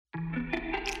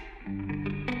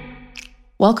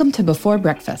Welcome to Before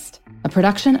Breakfast, a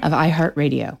production of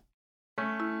iHeartRadio.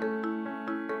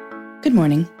 Good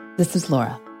morning, this is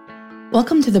Laura.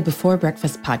 Welcome to the Before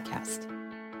Breakfast podcast.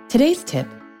 Today's tip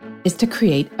is to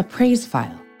create a praise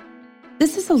file.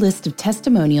 This is a list of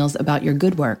testimonials about your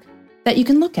good work that you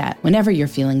can look at whenever you're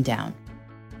feeling down.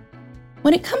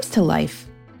 When it comes to life,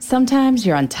 sometimes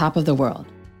you're on top of the world.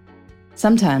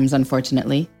 Sometimes,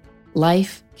 unfortunately,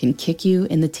 life can kick you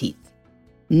in the teeth.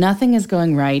 Nothing is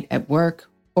going right at work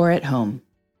or at home.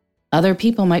 Other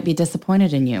people might be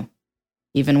disappointed in you.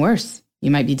 Even worse,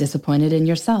 you might be disappointed in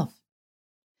yourself.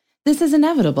 This is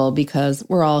inevitable because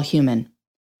we're all human.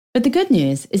 But the good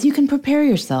news is you can prepare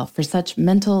yourself for such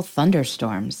mental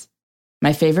thunderstorms.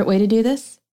 My favorite way to do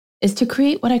this is to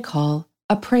create what I call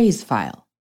a praise file.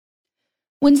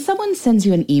 When someone sends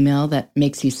you an email that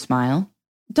makes you smile,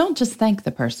 don't just thank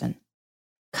the person.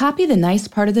 Copy the nice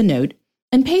part of the note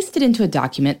and paste it into a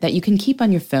document that you can keep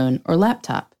on your phone or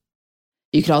laptop.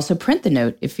 You could also print the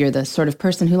note if you're the sort of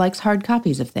person who likes hard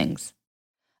copies of things.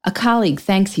 A colleague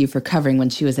thanks you for covering when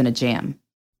she was in a jam.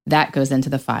 That goes into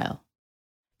the file.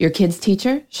 Your kid's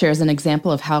teacher shares an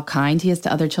example of how kind he is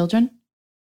to other children.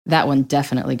 That one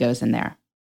definitely goes in there.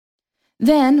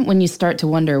 Then, when you start to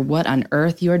wonder what on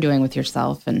earth you are doing with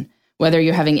yourself and whether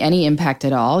you're having any impact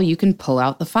at all, you can pull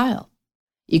out the file.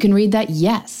 You can read that,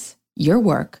 yes, your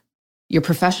work, your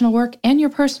professional work and your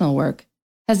personal work,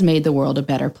 has made the world a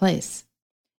better place.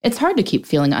 It's hard to keep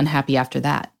feeling unhappy after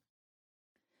that.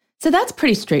 So that's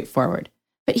pretty straightforward.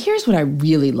 But here's what I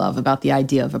really love about the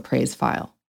idea of a praise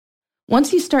file.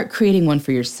 Once you start creating one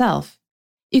for yourself,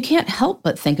 you can't help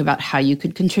but think about how you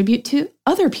could contribute to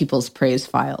other people's praise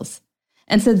files.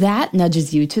 And so that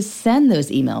nudges you to send those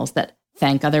emails that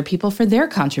thank other people for their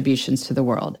contributions to the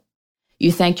world.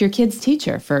 You thank your kid's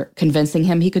teacher for convincing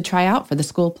him he could try out for the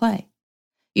school play.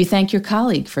 You thank your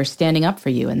colleague for standing up for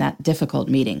you in that difficult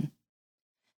meeting.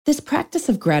 This practice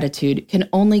of gratitude can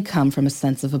only come from a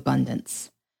sense of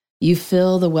abundance. You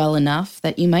fill the well enough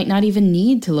that you might not even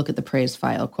need to look at the praise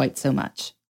file quite so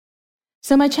much.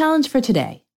 So my challenge for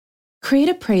today, create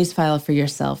a praise file for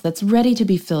yourself that's ready to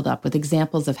be filled up with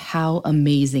examples of how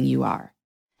amazing you are.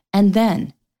 And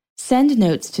then send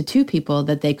notes to 2 people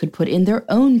that they could put in their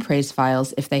own praise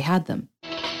files if they had them.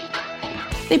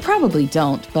 They probably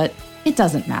don't, but it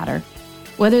doesn't matter.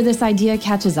 Whether this idea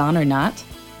catches on or not,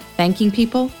 thanking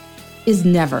people is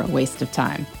never a waste of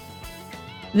time.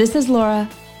 This is Laura.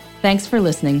 Thanks for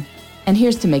listening, and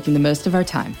here's to making the most of our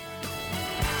time.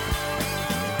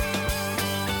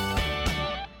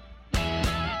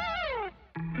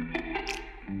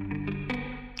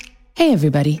 Hey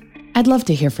everybody, I'd love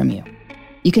to hear from you.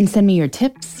 You can send me your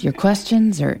tips, your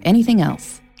questions, or anything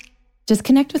else. Just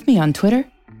connect with me on Twitter,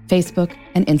 Facebook,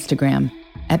 and Instagram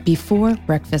at Before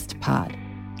Breakfast Pod.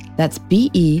 That's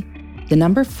BE, the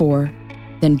number 4,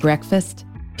 then breakfast,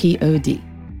 POD.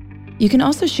 You can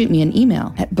also shoot me an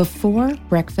email at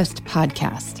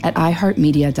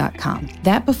beforebreakfastpodcast@iheartmedia.com.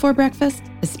 That Before Breakfast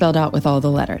is spelled out with all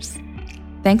the letters.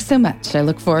 Thanks so much. I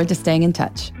look forward to staying in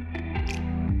touch.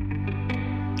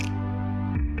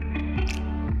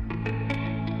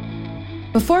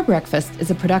 Before Breakfast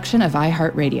is a production of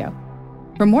iHeartRadio.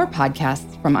 For more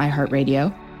podcasts from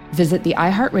iHeartRadio, visit the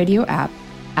iHeartRadio app,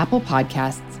 Apple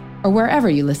Podcasts, or wherever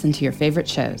you listen to your favorite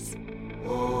shows.